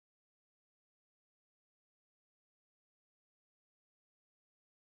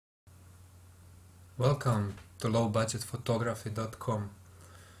Welcome to lowbudgetphotography.com.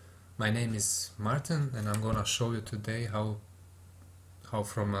 My name is Martin and I'm gonna show you today how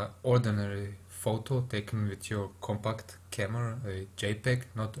from an ordinary photo taken with your compact camera, a JPEG,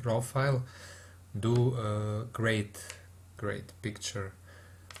 not RAW file, do a great picture.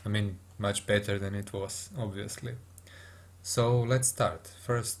 I mean, much better than it was, obviously. So let's start.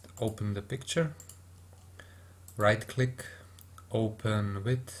 First, open the picture, right click, open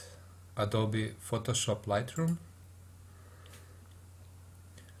with Adobe Photoshop Lightroom.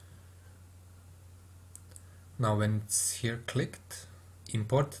 Now when it's here clicked,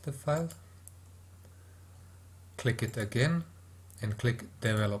 import the file, click it again and click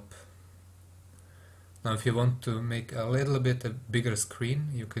develop. Now if you want to make a little bit a bigger screen,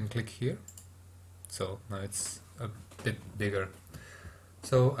 you can click here. So now it's a bit bigger.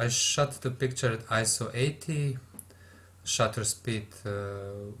 So I shot the picture at ISO 80, shutter speed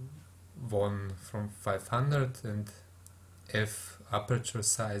 1 from 500 and f aperture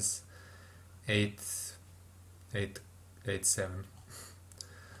size 887.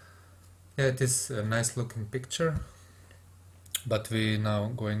 Yeah, it is a nice looking picture, but we now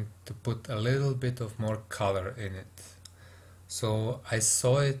going to put a little bit of more color in it. So I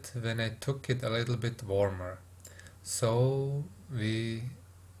saw it when I took it a little bit warmer, so we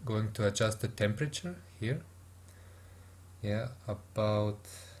going to adjust the temperature here. Yeah, about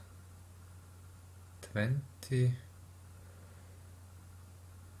 20,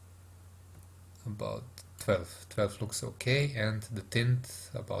 about 12 looks okay, and the tint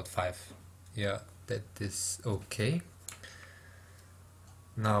about 5. Yeah, that is okay.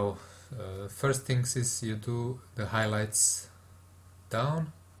 Now first things is you do the highlights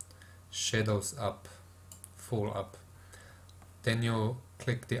down, shadows up, full up, then you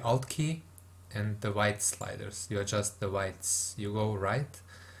click the Alt key and the white sliders, you adjust the whites, you go right.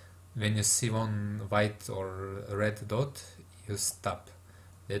 When you see one white or red dot, you stop.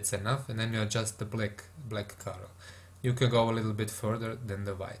 That's enough, and then you adjust the black color. You can go a little bit further than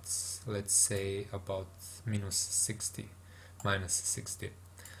the whites. Let's say about -60, -60.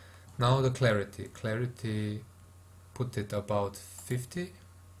 Now the clarity, put it about 50.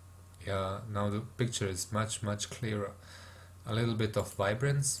 Yeah, now the picture is much clearer. A little bit of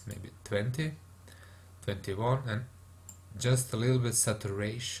vibrance, maybe 20, 21, and just a little bit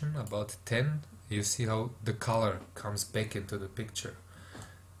saturation, about 10. You see how the color comes back into the picture.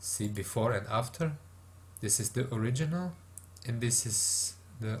 See before and after. This is the original, and this is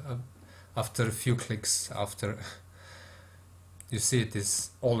the after a few clicks after. You see it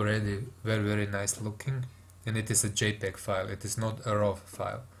is already very nice looking, and it is a JPEG file, it is not a RAW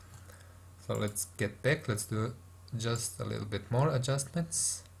file. So let's get back, let's do just a little bit more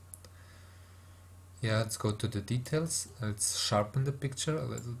adjustments. Yeah, let's go to the details. Let's sharpen the picture a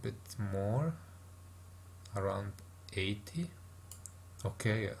little bit more, around 80.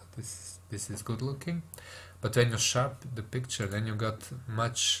 Okay, yeah, this is good looking. But when you sharpen the picture, then you got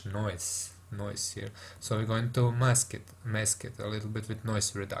much noise here. So we're going to mask it a little bit with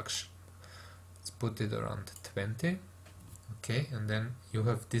noise reduction. Let's put it around 20. Okay, and then you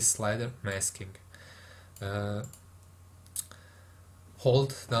have this slider masking.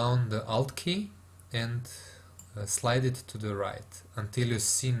 Hold down the Alt key and slide it to the right until you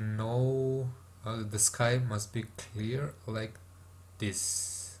see the sky must be clear like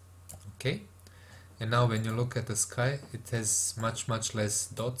this. Okay, and now when you look at the sky, it has much less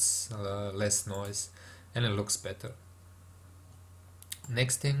dots, less noise, and it looks better.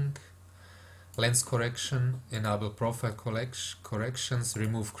 Next thing, lens correction, enable profile corrections,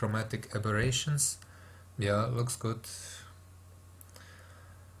 remove chromatic aberrations. Yeah, looks good.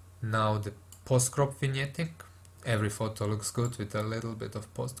 Now the post-crop vignetting. Every photo looks good with a little bit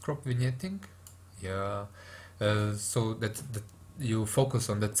of post-crop vignetting. Yeah, so that you focus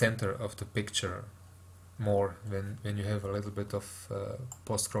on the center of the picture more when you have a little bit of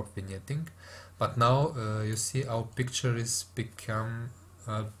post-crop vignetting. But now you see our picture is become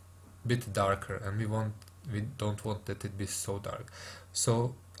a bit darker, and we don't want that it be so dark.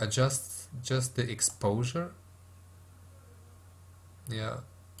 So adjust just the exposure. Yeah,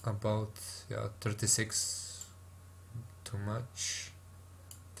 about 36, too much,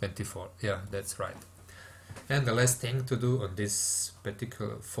 24, yeah, that's right. And the last thing to do on this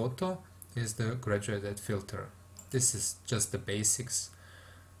particular photo is the graduated filter. This is just the basics.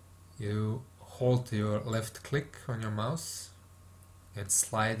 You hold your left click on your mouse and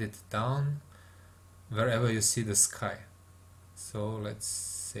slide it down wherever you see the sky. So let's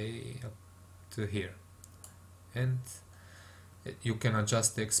say up to here, and you can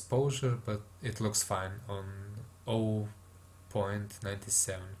adjust the exposure, but it looks fine on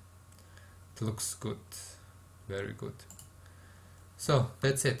 0.97. it looks good, very good. So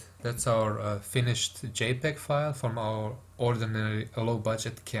that's it. That's our finished JPEG file from our ordinary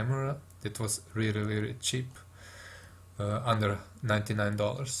low-budget camera. It was really cheap, under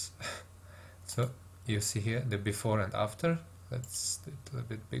 $99. So you see here the before and after. Let's do it a little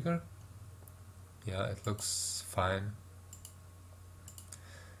bit bigger. Yeah, it looks fine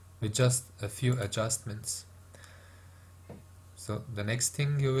with just a few adjustments. So the next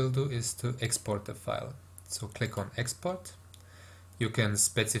thing you will do is to export the file. So click on export. You can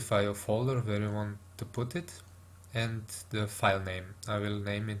specify your folder where you want to put it and the file name. I will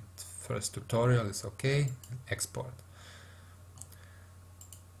name it first tutorial, is okay, export.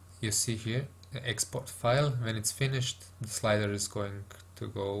 You see here the export file. When it's finished, the slider is going to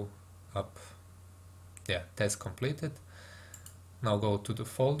go up. Yeah, test completed. Now go to the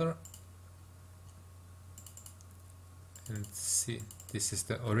folder and see, this is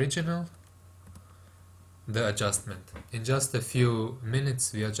the original. The adjustment. In just a few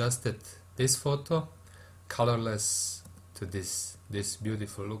minutes we adjusted this photo colorless to this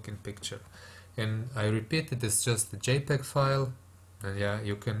beautiful looking picture. And I repeat, it is just a JPEG file, and yeah,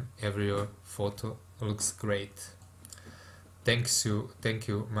 you can, every photo looks great. Thank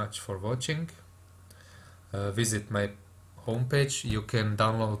you much for watching. Visit my homepage. You can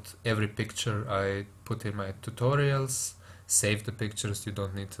download every picture I put in my tutorials, save the pictures, you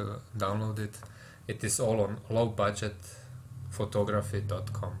don't need to download it. It is all on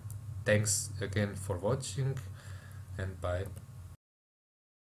lowbudgetphotography.com. Thanks again for watching, and bye.